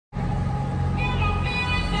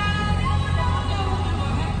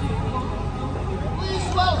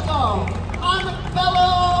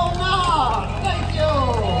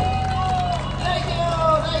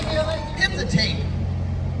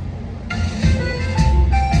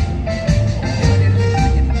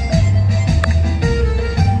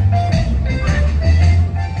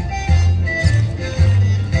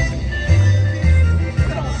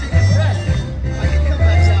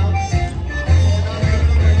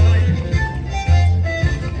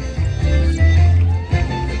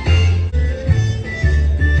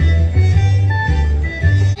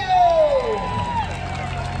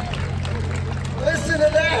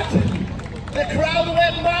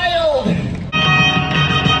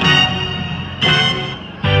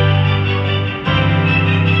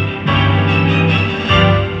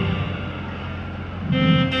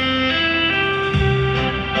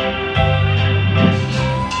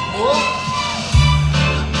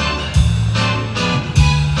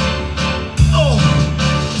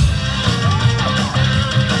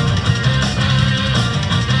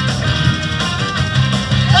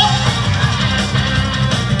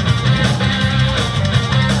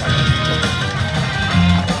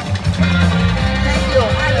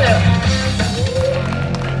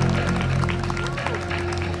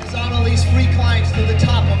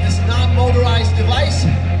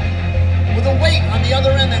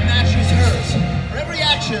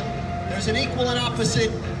there's an equal and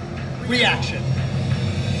opposite reaction.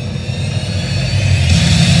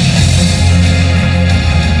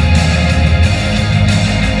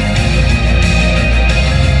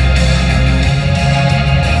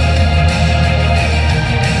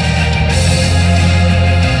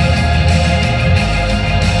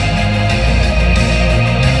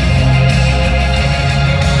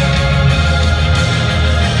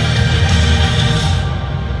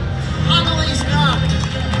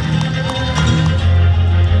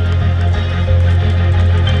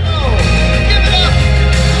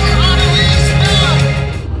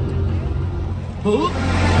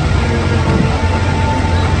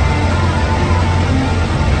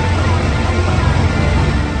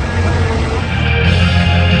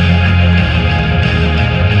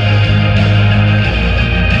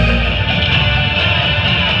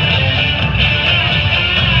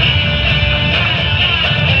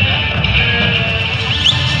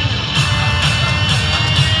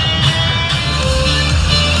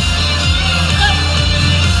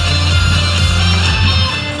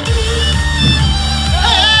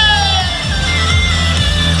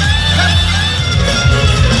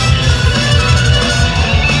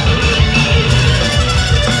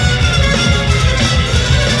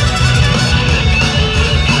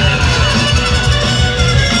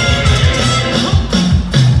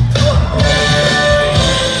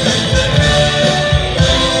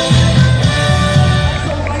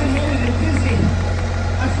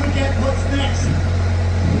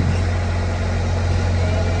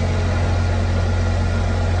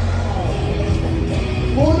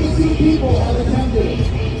 People have attended.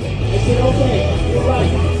 I said, okay, you're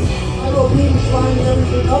right. I will be lining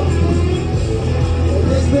everything up. In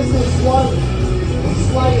this business, one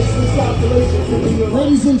slightest miscalculation can be your life.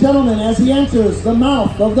 Ladies and gentlemen, as he enters the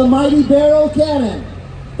mouth of the mighty barrel cannon,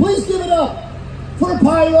 please give it up for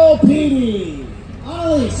Pyro Petey.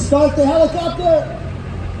 Ollie, start the helicopter.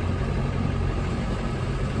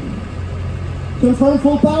 Confirm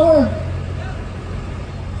full power.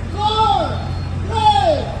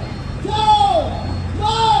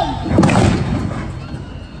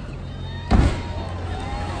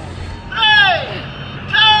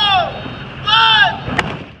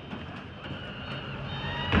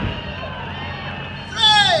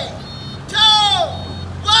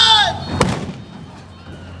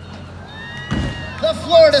 The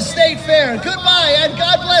Florida State Fair. Goodbye and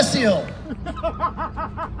God bless you.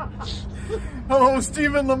 Hello,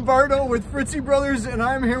 Stephen Lombardo with Fritzy Brothers, and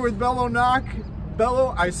I'm here with Bello Nock.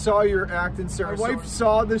 Bello, I saw your act in Sarasota. My wife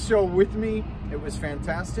saw the show with me. It was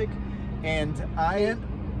fantastic, and I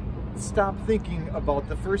stopped thinking about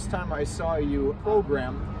the first time I saw you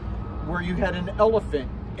program where you had an elephant,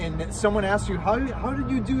 and someone asked you, how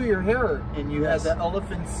did you do your hair? And you had the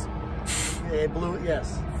elephant's... It blew,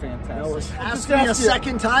 yes. Fantastic. Ask me a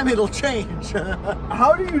second time, it'll change.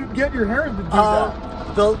 How do you get your hair to do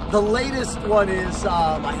that? The latest one is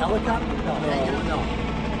my helicopter. No.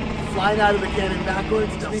 Flying out of the cannon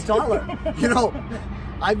backwards to be taller. You know,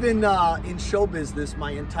 I've been in show business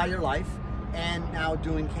my entire life and now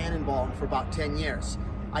doing cannonballing for about 10 years.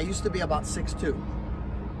 I used to be about 6'2",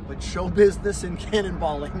 but show business and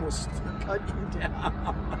cannonballing was to cut you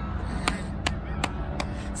down.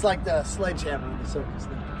 It's like the sledgehammer in the circus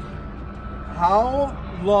thing. How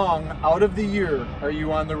long out of the year are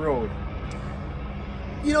you on the road?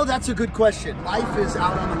 You know, that's a good question. Life is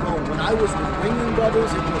out on the road. When I was with Ringling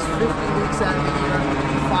Brothers, it was 50 weeks out of the year,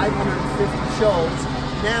 550 shows.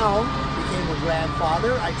 Now, became a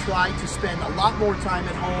grandfather. I try to spend a lot more time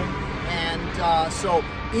at home, and so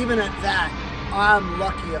even at that, I'm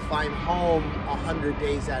lucky if I'm home 100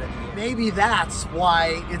 days out of the year. Maybe that's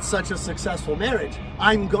why it's such a successful marriage.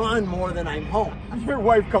 I'm gone more than I'm home. Your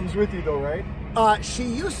wife comes with you though, right? She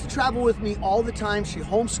used to travel with me all the time. She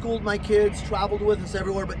homeschooled my kids, traveled with us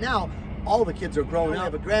everywhere, but now all the kids are grown up. I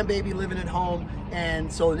have a grandbaby living at home, and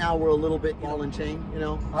so now we're a little bit ball and chain, you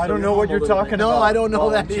know? I don't know what you're talking about. No, I don't know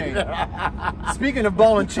that either. Speaking of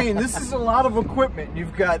ball and chain, this is a lot of equipment.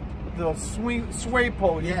 You've got the sway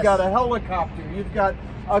pole, you've got a helicopter, you've got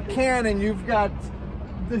a cannon, you've got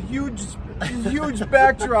the huge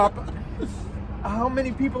backdrop. How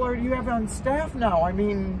many people do you have on staff now? I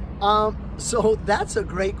mean... So that's a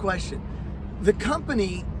great question. The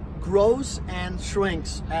company grows and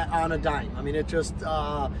shrinks on a dime. I mean, it just,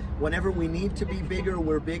 whenever we need to be bigger,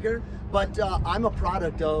 we're bigger. But I'm a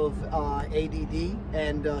product of ADD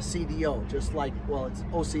and CDO, just like, well, it's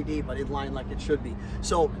OCD, but in line like it should be.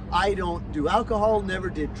 So I don't do alcohol, never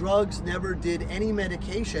did drugs, never did any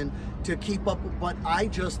medication to keep up, but I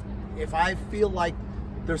just, if I feel like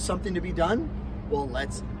there's something to be done, well,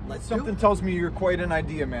 let's Something tells me you're quite an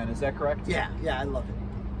idea man. Is that correct? Yeah, I love it.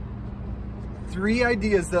 3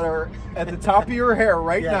 ideas that are at the top of your hair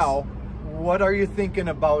right Yes. now. What are you thinking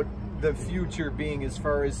about the future being as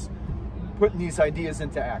far as putting these ideas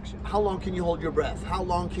into action? How long can you hold your breath? How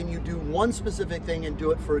long can you do one specific thing and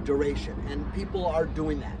do it for a duration? And people are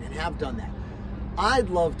doing that and have done that. I'd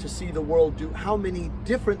love to see the world do how many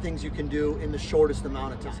different things you can do in the shortest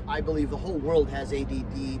amount of time. I believe the whole world has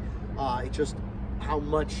ADD. It's just how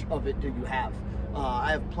much of it do you have?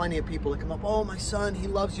 I have plenty of people that come up, oh, my son, he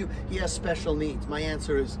loves you, he has special needs. My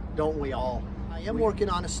answer is, don't we all? I am working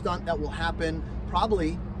on a stunt that will happen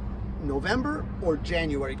probably November or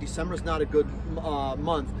January. December's not a good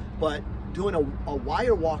month, but doing a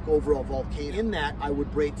wire walk over a volcano. In that, I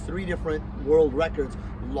would break 3 different world records.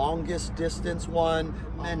 Longest distance one,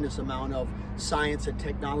 tremendous amount of science and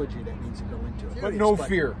technology that needs to go into it. But no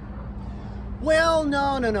fear. Well,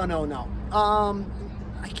 no.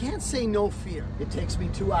 I can't say no fear. It takes me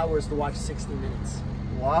 2 hours to watch 60 Minutes.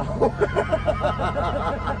 Wow.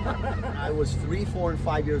 I was 3, 4, and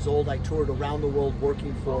 5 years old. I toured around the world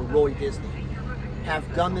working for Roy Disney. Have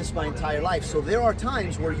done this my entire life. So there are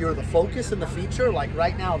times where you're the focus in the feature. Like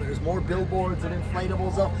right now, there's more billboards and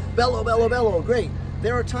inflatables of Bello, Bello, Bello. Great.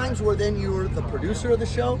 There are times where then you're the producer of the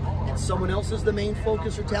show and someone else is the main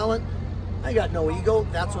focus or talent. I got no ego.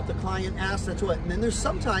 That's what the client asks. That's what. And then there's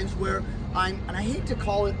sometimes where and I hate to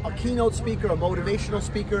call it a keynote speaker, a motivational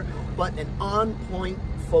speaker, but an on-point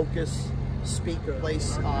focus speaker.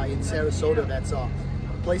 Place in Sarasota, that's a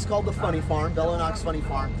place called the Funny Farm, Bello Nock's Funny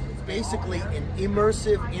Farm. It's basically an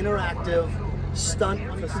immersive, interactive stunt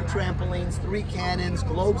with 2 trampolines, 3 cannons,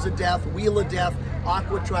 globes of death, wheel of death,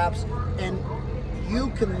 aqua traps, and you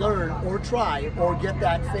can learn or try or get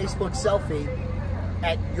that Facebook selfie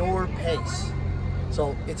at your pace.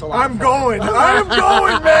 So it's a lot of fun. I'm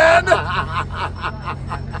going, man!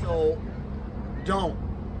 So don't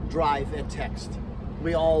drive and text.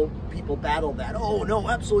 People battle that. Oh no,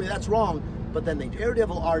 absolutely, that's wrong. But then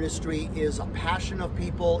Daredevil artistry is a passion of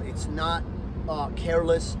people. It's not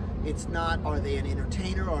careless. It's not, are they an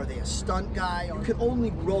entertainer? Are they a stunt guy? You can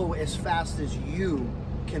only grow as fast as you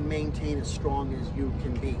can maintain as strong as you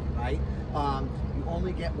can be, right? You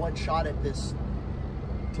only get one shot at this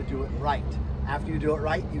to do it right. After you do it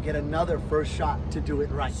right, you get another first shot to do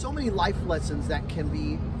it right. So many life lessons that can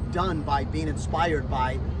be done by being inspired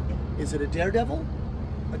by, is it a daredevil?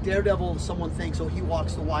 A daredevil, someone thinks, oh, he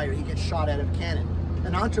walks the wire, he gets shot out of a cannon.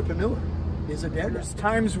 An entrepreneur is a daredevil. There's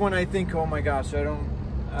times when I think, oh my gosh, I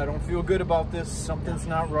don't feel good about this, something's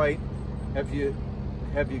not right. Have you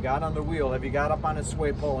got on the wheel? Have you got up on a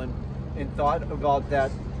sway pole and thought about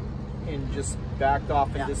that and just backed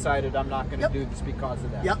off and decided I'm not going to do this because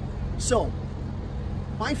of that? Yep. So,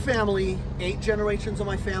 my family, 8 generations of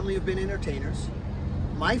my family have been entertainers.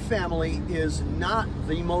 My family is not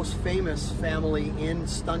the most famous family in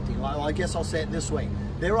stunting. Well, I guess I'll say it this way.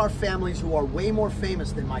 There are families who are way more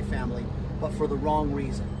famous than my family, but for the wrong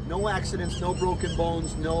reason. No accidents, no broken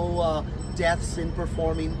bones, no deaths in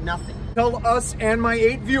performing, nothing. Tell us and my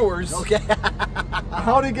 8 viewers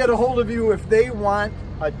how to get a hold of you if they want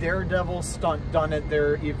a daredevil stunt done at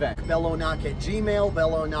their event. Bello Nock at Gmail,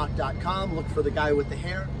 bellonock.com. Look for the guy with the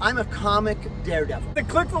hair. I'm a comic daredevil.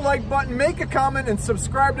 Click the like button, make a comment, and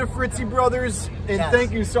subscribe to Fritzy Brothers. And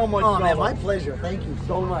thank you so much, Oh man, Bello. my pleasure. Thank you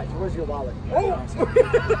so much. Where's your wallet? Oh.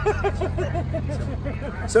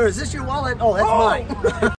 Sir, is this your wallet? Oh, that's mine.